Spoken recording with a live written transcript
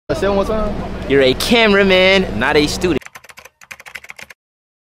Say it one time. You're a cameraman, not a student.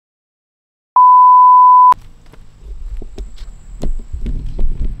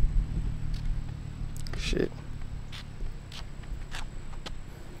 Shit.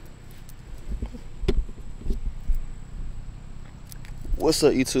 What's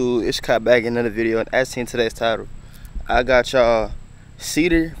up, YouTube? It's Clarke back in another video, and as seen today's title, I got y'all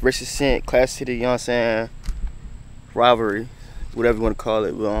Cedar versus St. Class City, you know what I'm saying? Rivalry, whatever you want to call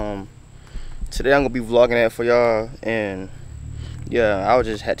it. But today I'm gonna be vlogging that for y'all, and yeah, I was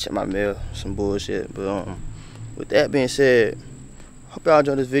just had to check my mail, some bullshit. But with that being said, hope y'all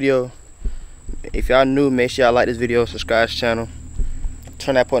enjoyed this video. If y'all new, make sure y'all like this video, subscribe to the channel,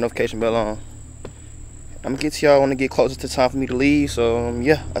 turn that post notification bell on. I'm gonna get to y'all when it get closer to time for me to leave. So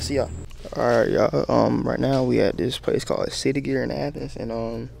yeah, I'll see y'all. Alright, y'all. Right now we at this place called City Gear in Athens,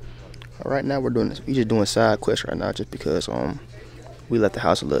 and right now we just doing side quests right now, just because we left the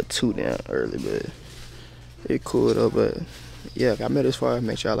house a little too damn early, but it's cool though. But yeah, if I made this far,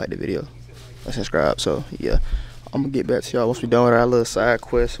 make sure y'all like the video and subscribe. So yeah, I'm gonna get back to y'all once we done with our little side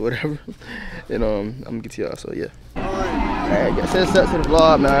quest, whatever, and I'm gonna get to y'all. So yeah. Alright, set us up to the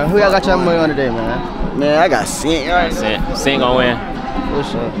vlog, man. Who y'all got y'all money on today, man? Man, I got Cent. You already know. Cent gonna win.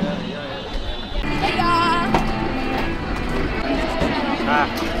 What's up? Hey y'all.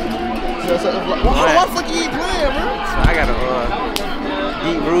 Set us up to the vlog. Why the fuck you ain't playing, bro? So I got a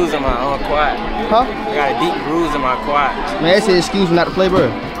deep bruise in my quad. Huh? I got a deep bruise in my quad. Man, that's an excuse not to play,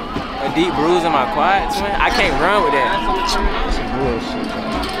 bro. A deep bruise in my quad, man. I can't run with that. Bullshit.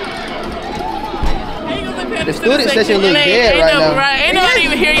 The student section look dead right now. Ain't nobody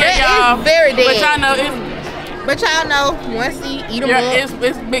even here yet, y'all. It's very dead. But y'all know, once you eat them up.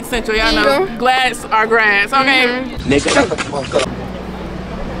 It's Big Central, y'all know. Glads are grass, okay?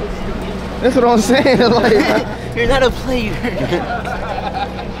 That's what I'm saying. Like, You're not a player.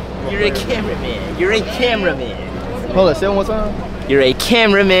 You're a cameraman. You're a cameraman. hold on, say it one time. You're a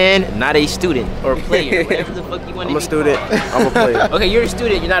cameraman, not a student or player. Whatever the fuck you want to be. I'm a student. I'm a player. Okay, you're a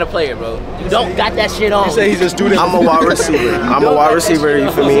student. You're not a player, bro. You don't got that shit on. You say he's a student. I'm a wide receiver. I'm a wide receiver.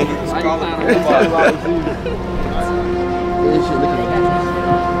 You feel me?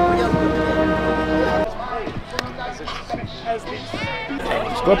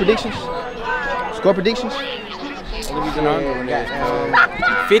 Score predictions? Score predictions?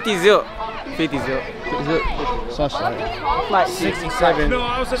 50 zip. 50 zip. Sunshine. Like 67.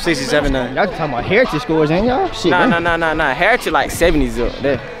 67 9. Y'all talking about heritage scores, ain't y'all? Shit, Nah. Heritage like 70 zip.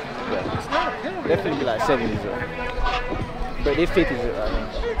 That finna be like 70 zip. But they 50 zip right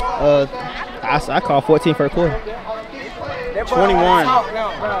now. I call 14 for a quarter. 21.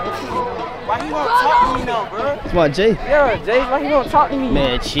 Why you won't talk to me now, bro? It's my Jay. Yeah, Jay, why you won't talk to me?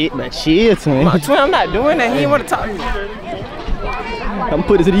 Man, chill, twin. Twin, I'm not doing that. He didn't want to talk to me. I'm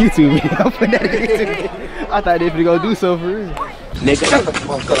putting it to the YouTube. I'm putting that to the YouTube. I thought they were gonna do so for real. Nigga.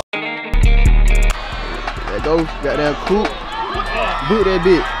 There go, goddamn coop. Boot that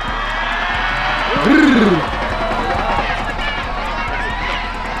bitch.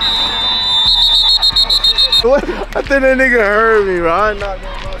 What? I think that nigga heard me, bro. I'm not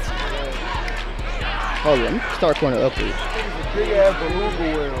gonna Hold on, let me start corner upwards.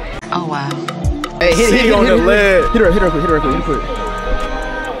 Oh wow. Hey, hit it on the leg. Hit her quick.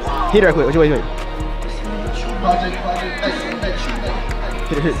 Hit her quick. Wait.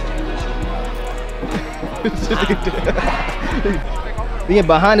 Hit it. We get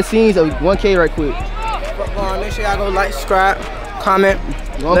behind the scenes of 1K right quick. Make sure y'all go like, subscribe, comment.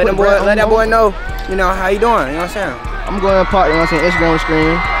 Let that boy know, you know, how you doing, you know what I'm saying? I'm going to part, you know what I'm saying, Instagram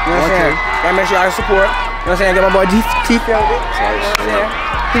screen. You know what I'm saying? Gotta make sure y'all support. You know what I'm saying? Get my boy T filmed it. You know what I'm saying?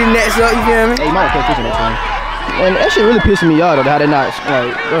 He the next up, you feel me? Hey, you might pay attention to that thing. And that shit really pissing me off though, how they not,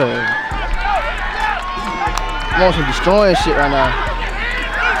 like, bro. I'm on some destroying shit right now.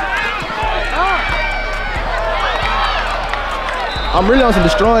 I'm really on some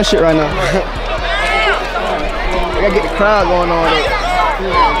destroying shit right now. I gotta get the crowd going on though.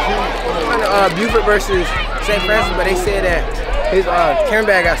 Buford versus St. Francis, but they said that his camera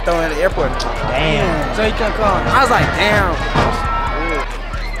bag got stolen at the airport. Damn. So he couldn't come. I was like, damn.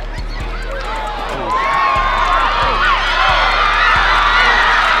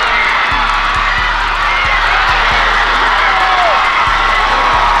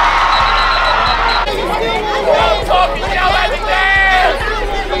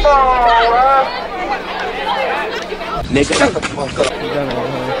 Nigga.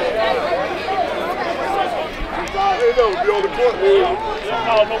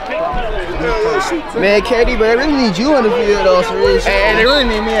 Man, KD, but I really need you on the field though, so really. Hey, they really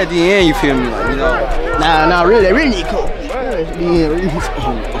need me at the end, you feel me? Like, you know? Nah, really, they really need Coach.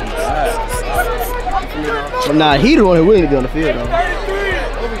 Nah, he the one who really need to be on the field, though.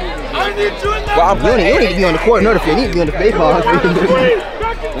 Well, you don't need to be on the court nor the field. You need to be on the baseball field. In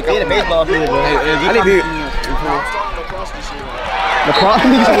the baseball field, bro. I need to be. The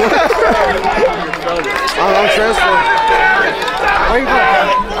problem is I'm transferring. Where you going?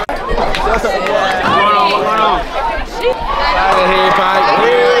 What's up? What's going on? Out of here, Pike.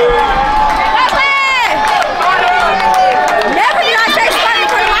 Never did I say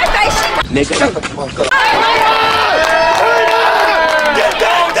something in my face. Nigga, shut the fuck up. Get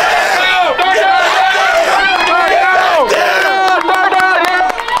down there!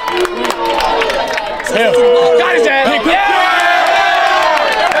 Got his ass!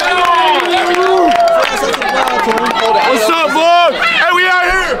 What's up, vlog? Hey, we out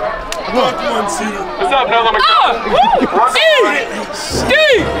here! What's up, Nella?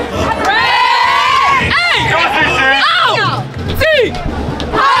 Steve! Hey! Steve!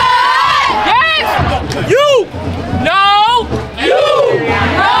 Yes! You! No! You!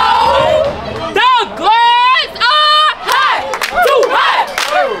 No! The glass are high! Too high!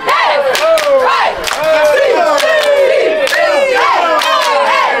 Yes! Right!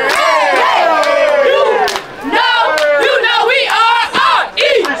 You know we are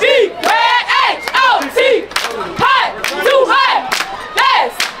R-E-G-H-O-T! High! Too high!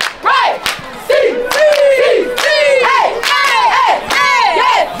 Yes! Right!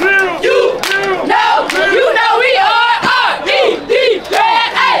 You know we are R-E-D-H-O-T!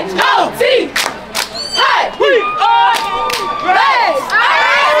 Hi! We are Reds!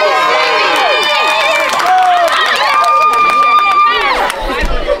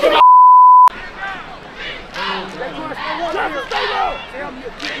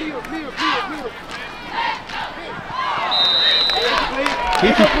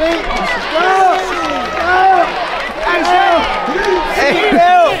 Keep it clean.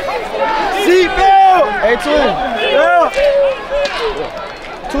 Seatbelt! Hey, twin.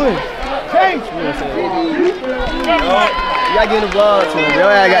 Twin. Hey! You gotta get in the vlog, twin. Yo,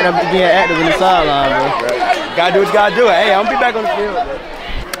 I got them being active in the sideline, bro. Gotta do what you gotta do. Hey, I'm gonna be back on the field, bro.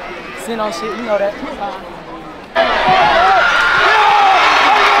 Sitting on shit, you know that.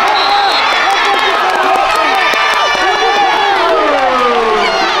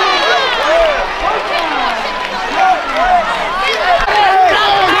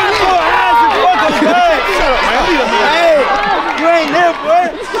 You ain't there, boy.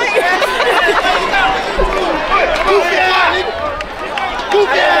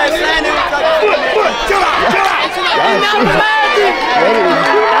 Chill out.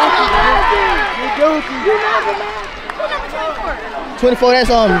 24, that's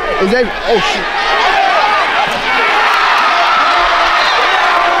is that, oh shit.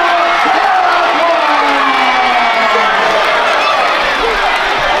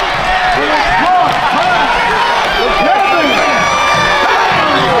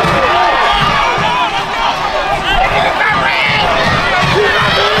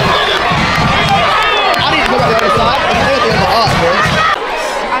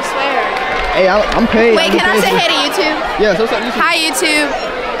 Hey, I'm paid. Wait, can I say hey to YouTube? Yeah, so what's up, YouTube? Hi, YouTube.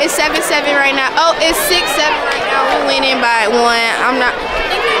 It's 7-7 right now. Oh, it's 6-7 right now. We're winning by 1. I'm not.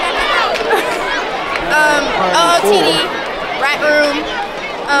 OOTD, Right Room,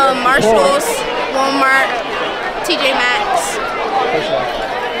 Marshalls, Walmart, TJ Maxx.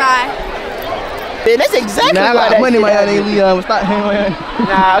 Bye. Man, that's exactly I got money on my nigga Leon. Stop hanging on.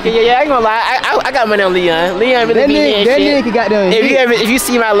 Nah, okay, yeah, I ain't gonna lie. I got money on Leon. Leon really be hitting that shit. nigga got them. If you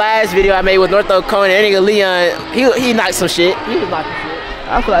see my last video I made with Northo Conan, that nigga Leon, he knocked some shit. He was knocking shit.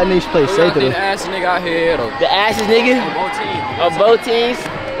 I feel like that nigga should play safe though. The ass nigga out here, though. The asses nigga? Of both teams. Of both teams?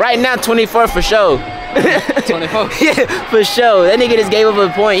 Right now, 24 for sure. 24? Yeah, for sure. That nigga just gave up a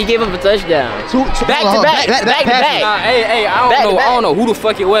point. He gave up a touchdown. Back to back. Nah, hey, I don't know who the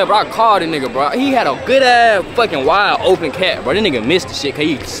fuck it was, bro. I called the nigga, bro. He had a good ass fucking wide open cat, bro. This nigga missed the shit, cause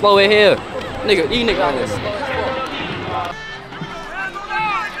he slow as hell. These niggas out there.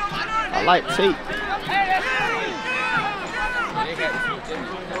 I like tape.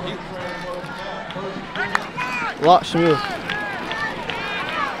 Lock Shmuel.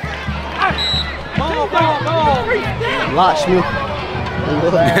 Lock Shmuel.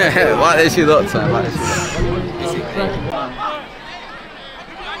 Why that shit up, son? Why that shit up?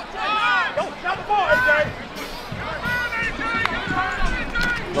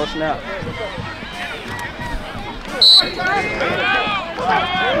 No snap.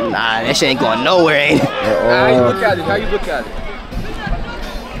 Nah, that shit ain't going nowhere, ain't it? How you look at it? How you look at it?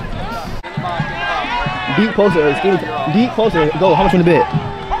 Deep poster, deep poster. Go. How much on the bet?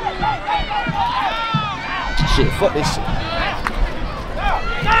 Shit, fuck this shit.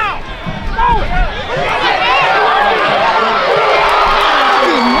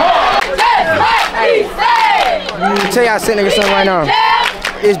 tell y'all sit nigga something right now.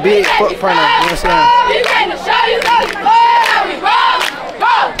 It's big foot front of, you know what I'm saying?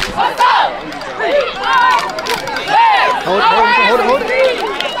 Hold it.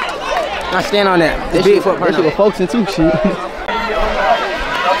 Now stand on that. This big foot front. That shit was focusing too, shit.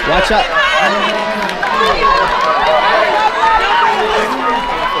 Watch out.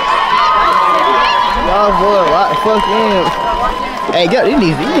 Y'all boy, what the fuck in? Hey, girl,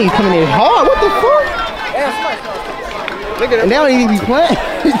 these niggas coming in hard. What the fuck? Look at them. And they don't even be playing.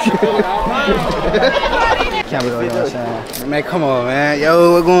 Can't believe, you know what I'm saying? Man, come on, man.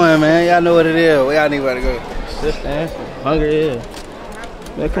 Yo, we're going, man. Y'all know what it is. Where y'all niggas about to go? Shit, man. Hungry, yeah.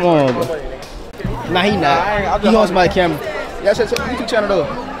 Man, come on, bro. Nah, he not. He on somebody's camera. Yeah, shut your YouTube channel, though.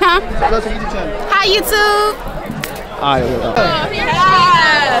 Huh? Go to YouTube channel. Hi, YouTube. Alright, I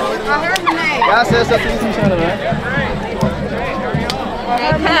heard my name. y'all said stuff to YouTube channel, man.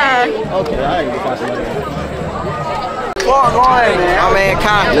 Okay, alright, you can find somebody. My man,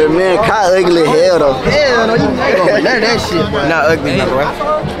 Kyle. Little man, Kyle ugly as hell, though. Hell no, you none of that shit, bro. Not ugly, no, bro.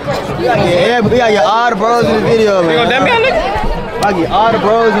 Yeah, but we gotta get all the bros in the video, man. I get all the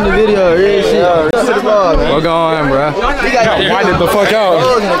bros in the video, real shit. To the ball, man. We're going, bro. We gotta Wind it the fuck out.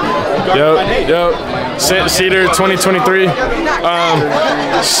 Yep. Cedar 2023.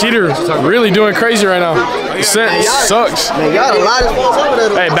 Cedar really doing crazy right now. Scent sucks. Man, y'all a lot of folks over there,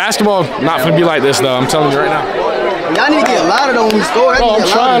 though. Hey, basketball not gonna be like this though. I'm telling you right now. Y'all need to get louder though when we score. Oh,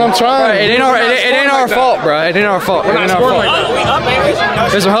 I'm trying. It ain't our fault, bro. It ain't our fault. It ain't our fault.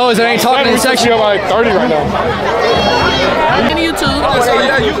 There's some hoes that ain't talking in the section. You're like 30 right now. YouTube.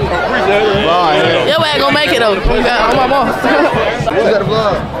 Yeah. Your ass gonna make it though. I'm my boss. Who's got a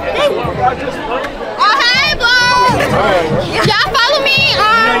vlog? Oh, hey, vlog. Y'all follow me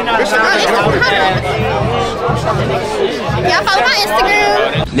on y'all follow my Instagram.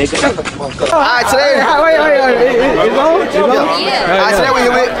 Alright, today. It's on? Yeah. Alright, today we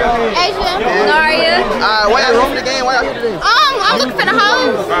here with Asia, Daria. why y'all here for the game? Why y'all here today? I'm looking for the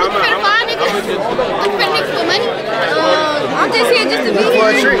hoes. Looking for the fine niggas. Looking for niggas with money. I'm just here just to be For a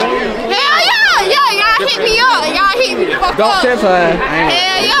treat. Hell yeah! Y'all hit me up. Y'all hit me the fuck up. Don't tip her.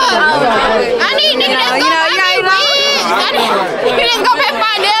 Hell yeah! I need niggas that's gonna buy me wigs. I need niggas that's gonna pay for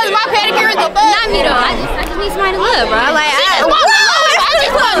my nails, my pedicures, the fuck. Not me though. I just need somebody to love, bro. Like I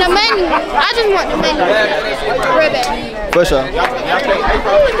just want the money. I just want the money. Real bad. For sure.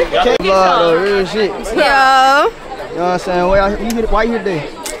 Vlog though, real shit. Yo. You know what I'm saying? Why you here today?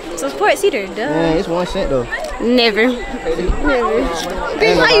 So support Cedar, duh. Man, it's 1 cent though. Never.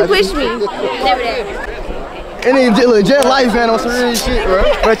 Bitch, why you push me? Never that. And then legit life, man, on some real shit, bro.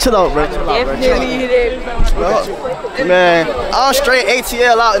 Bro, chill out, bro. Man, I'm straight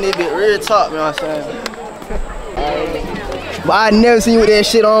ATL out in this bit, real talk, you know what I'm saying? But I never seen you with that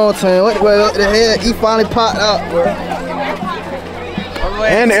shit on, son. What the hell? He finally popped out, bro.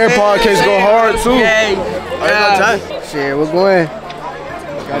 And the AirPod case go hard too. Shit, we're going.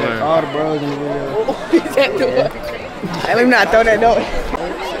 Got all the bros in the video. Hey, let me not throw that note.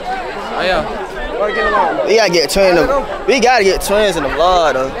 Oh yeah. We gotta get twins. We gotta get twins in the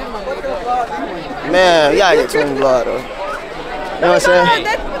vlog, though. Man, we gotta get twins in the vlog, though. You know what I'm saying?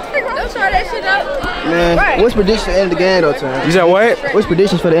 Don't try that shit up. Man, what's predictions for the end of the game, though, Twin? You said what? What's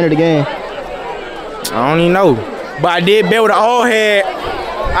predictions for the end of the game? I don't even know. But I did bet with the old head.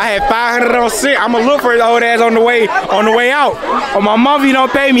 I had 500 on sit. I'ma look for his old ass on the way out. Or my mom, if he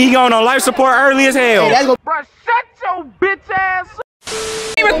don't pay me, he going on life support early as hell. Hey, that's gonna Shut your bitch ass up.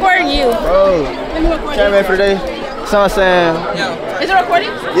 I'm recording you. bro. Cameraman for today. So I'm saying, Is it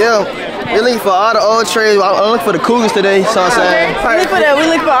recording? yeah, we looking for all the old trades. I'm looking for the Cougars today. So I'm saying, We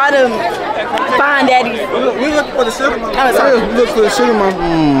look for all them fine daddies. we looking for the sugar mom. We look for the sugar mom.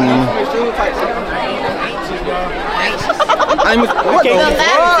 What the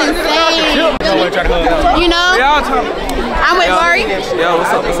That's insane. You know? I'm with Mari. Yo, what's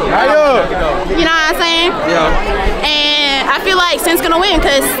up? You know what I'm saying? Yeah. And I feel like Sin's gonna win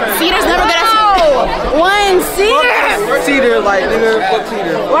because Cedar's never good at one Cedar. Cedar, like, nigga, fuck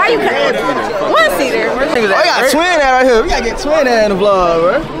Cedar. Why are you one Cedar? Oh, we got twin ad right here. We gotta get twin ad in the vlog,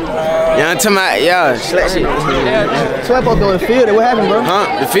 bro. Yeah, to my, yeah, select shit. Twin supposed to go in the field. What happened, bro? Huh?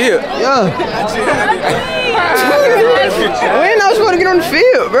 The field? Yeah. We ain't not supposed to get on the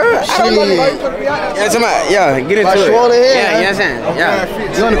field, bro. Yeah, to my, yeah, get into it. Swole ahead, Yeah, man. you know what I'm saying? Yeah.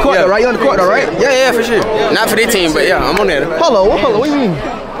 You on the court, though, right? You on the court, though, right? Yeah, for sure. Not for this team, but yeah, I'm on there. Hold on, what you mean?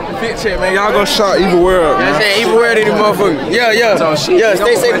 Fit check, man. Y'all gonna shot Evil World. You know what I'm saying? Even where they do motherfucker. Yeah. Yeah, stay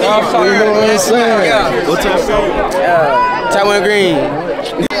safe. You know what I'm saying? Yeah. Taiwan Green.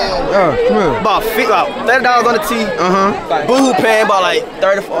 come here. About $30 on the tee. Boohoo paying about like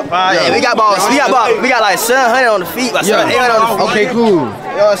 34. Yeah, we got like 700 on the feet, about 800 on the feet. Okay, cool.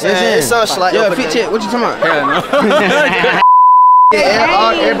 You know what I'm saying? It's some like yeah, fit check. What you talking about? Hell no.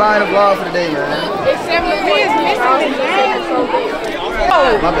 Yeah, everybody in the vlog for the day, man.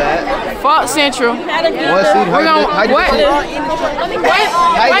 My bad. Fox Central. We're gonna what? 6,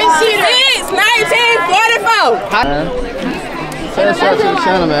 1944. Say what's up to the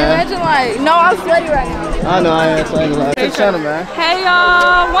channel, man. Imagine like, no, I'm sweaty right now. I know I am sweaty. To the channel, man. Hey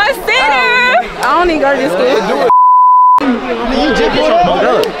y'all, what's Cedar? I don't even go to this school. You just put it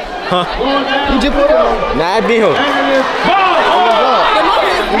on. Huh? You just put it on. Nah, I be here.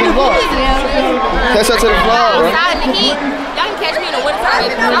 Catch up to the vlog, bro. Outside in the heat, y'all can catch me in the winter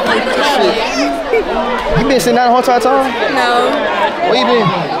time. I want to do shit. You been sitting down the whole entire time? No. Where you been?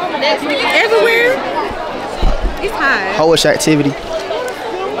 Everywhere. It's hot. Hoish activity.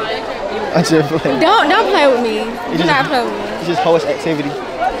 I just play. Don't play with me. Do not play with me. It's just hoish activity.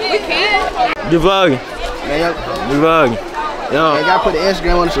 We can. You vlogging? Man, You vlogging? Yo. you gotta put the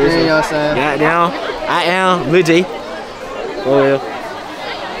Instagram on the screen, you know what I'm saying? Goddamn. I am Lil J. Oh yeah.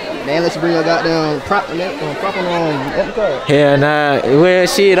 Man, let's bring your goddamn prop on the car. Hell nah. Well,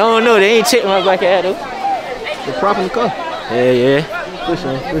 shit, I don't know. They ain't checked my black ad though. The prop in the car. Yeah. For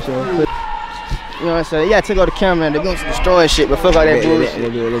sure. You know what I'm saying? You gotta take out the camera and they're gonna destroy shit, but fuck all that bullshit.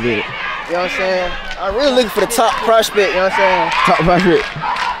 Let's do it. You know what I'm saying? I'm really looking for the top prospect, you know what I'm saying? Top prospect.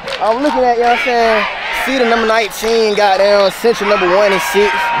 I'm looking at, you know what I'm saying? Cedar number 19, goddamn, Central number 1 and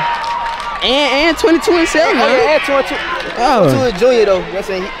 6. And 22 and 7, man. Oh, yeah, and 22. Oh. 22 is junior, though. You know what I'm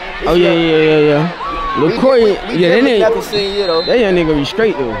saying? Oh, yeah. LaCoy, yeah, that nigga. That young nigga be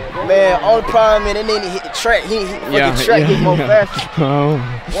straight, though. Man, only problem, man, that nigga hit the track. He fucking track get more faster. Oh.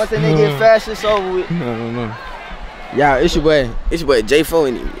 Once that nigga get faster, it's over with. No. Yeah, it's your boy J4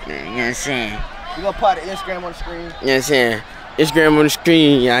 in it. You know what I'm saying? You gonna put the Instagram on the screen? You know what I'm saying? Instagram on the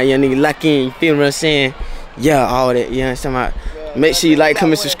screen, yeah, young nigga lock in, you feel what I'm saying? Yeah, all that, you know what I'm saying? Make sure you like,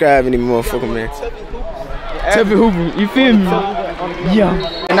 comment, subscribe, any motherfucker, man. Tuffy Hooper, you feel me? Yeah.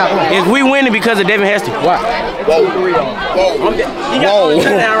 If we winning because of Devin Hester, why? Whoa. You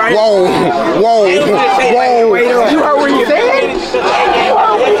heard what he said?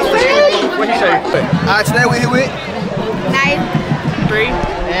 What he say? Alright, today we here with 9-3.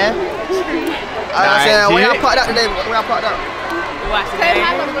 Yeah. Alright, saying where y'all popped out today? Where y'all popped out?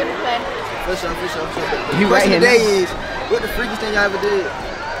 For sure. You right here today is what the freakiest thing y'all ever did?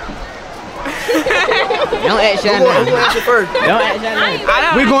 Don't act shy Who gonna answer first? Don't act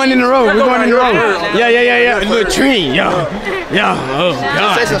shy. We're going in the road. Yeah. Little tree, yo. Oh,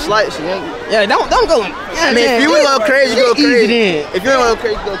 God. Say some slight shit. Yeah, don't go. I mean, if you wanna go crazy, go crazy. If you wanna go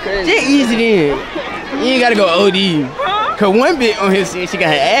crazy, go crazy. Just easy then. You ain't gotta go OD. Cause one bit on his she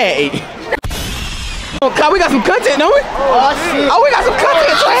got her ad ate. Oh, we got some content, don't we? Oh, shit. Oh, we got some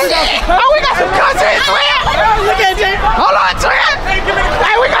content, twin. Look at Jay. Hold on, twin.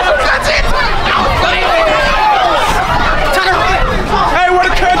 Hey, we got some content. Hey, what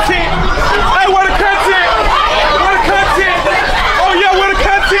a content. Oh, yeah, what a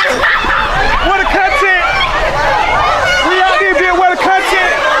content. We out here being what a content.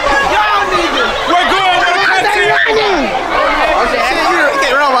 We're going with a content. You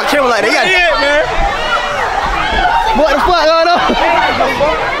can't run my camera like that. Yeah, man. What the fuck going on?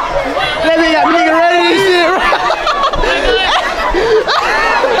 That nigga got nigga ready to this shit, bro.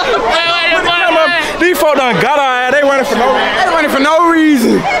 These folk done got our ass. They running for no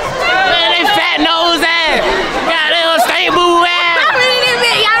reason. Man, they fat nose ass. Goddamn stable ass.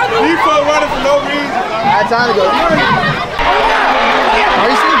 These folk running for no reason. I had time to go. Are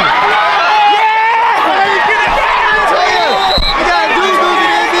you see me?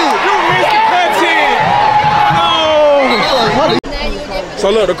 So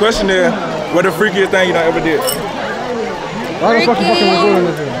look, the question is, what the freakiest thing you done ever did? Why the fuck you fucking recording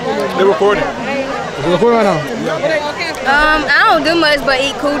this thing? They recording. Is it recording right now? I don't do much but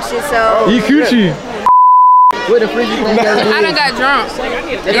eat coochie, so. Eat coochie? What the freaky thing you ever did? I done got drunk.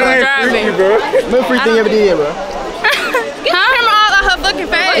 That ain't freaky, bro. What freaky thing you ever did, bro? Get the camera all out her fucking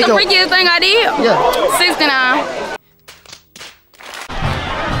face. The freakiest thing I did? Yeah. 69.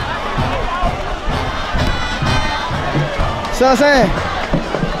 See what I'm saying?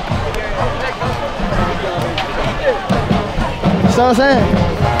 See what I'm saying?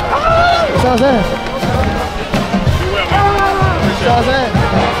 See what I'm saying? See what I'm saying?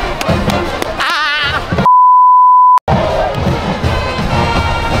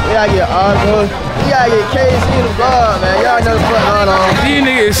 We gotta get all the gotta get KC in the vlog, man. Y'all know what's going on. These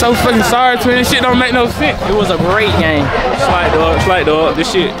niggas is so fucking sorry, twin. This shit don't make no sense. It was a great game. Slight dog. This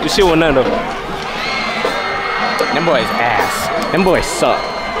shit was nothing though. Them boys ass. Them boys suck.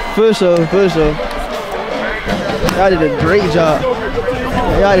 For sure. Y'all did a great job.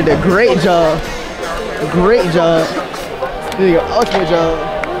 Y'all did a great job. Great job. You did an ultimate job.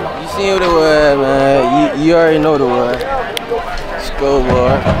 You seen what it was, man. You already know the word. School,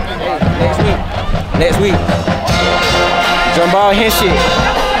 boy. Next week. Jump ball hit shit.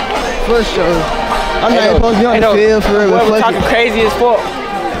 For sure. I'm not supposed to be on the field for real. We're talking crazy as fuck.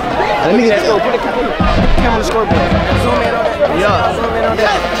 Let me get Put the camera on the scoreboard. Zoom in on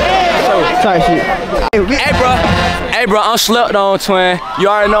that. Sorry, shit. Hey, bro, I'm slept on, twin. You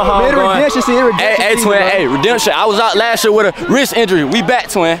already know how I'm going. Hey, twin. Hey, redemption. I was out last year with a wrist injury. We back,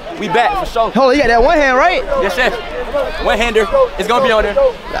 twin. We back for sure. Hold on, you got that one hand, right? Yes, sir. One hander. It's gonna be on there.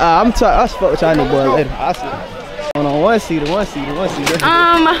 I'll fuck with y'all new boys later. I'll see. Hold on, one seater.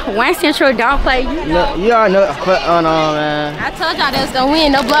 Wayne Central don't play. You already know. Hold on, man. I told y'all that was gonna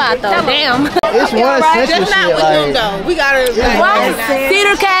win. No blowout though. Damn. It's one Central shit. Like, We gotta.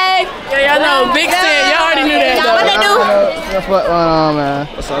 Cedar Cave. Yeah, y'all know. Big Sam. Y'all already knew that. What they do? What's going on, man?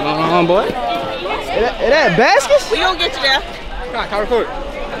 What's up, boy? Is that baskets? We gonna get you there. Come on, record.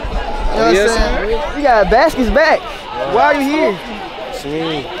 You know what I'm saying? You got baskets back. Why are you here?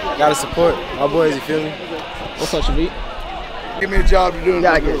 Gotta support my boys, you feel me? What's up, Shabit? Give me a job to do. You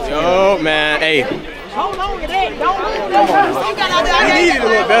gotta get it. Yo, man, hey. Hold on to that. Don't We need it a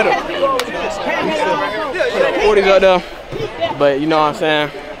little better. 40s up there. But you know what I'm saying?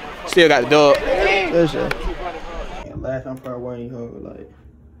 Still got the dub. For sure. Last time probably wearing these hoes like,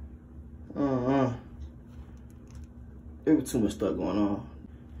 there was too much stuff going on.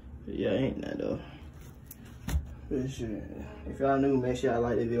 But yeah, ain't that though. For sure. If y'all new, make sure y'all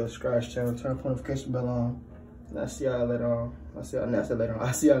like the video, subscribe to the channel, turn the notification bell on. And I'll see y'all later on. I'll see y'all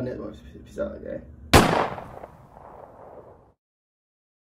next one. Peace out, gang.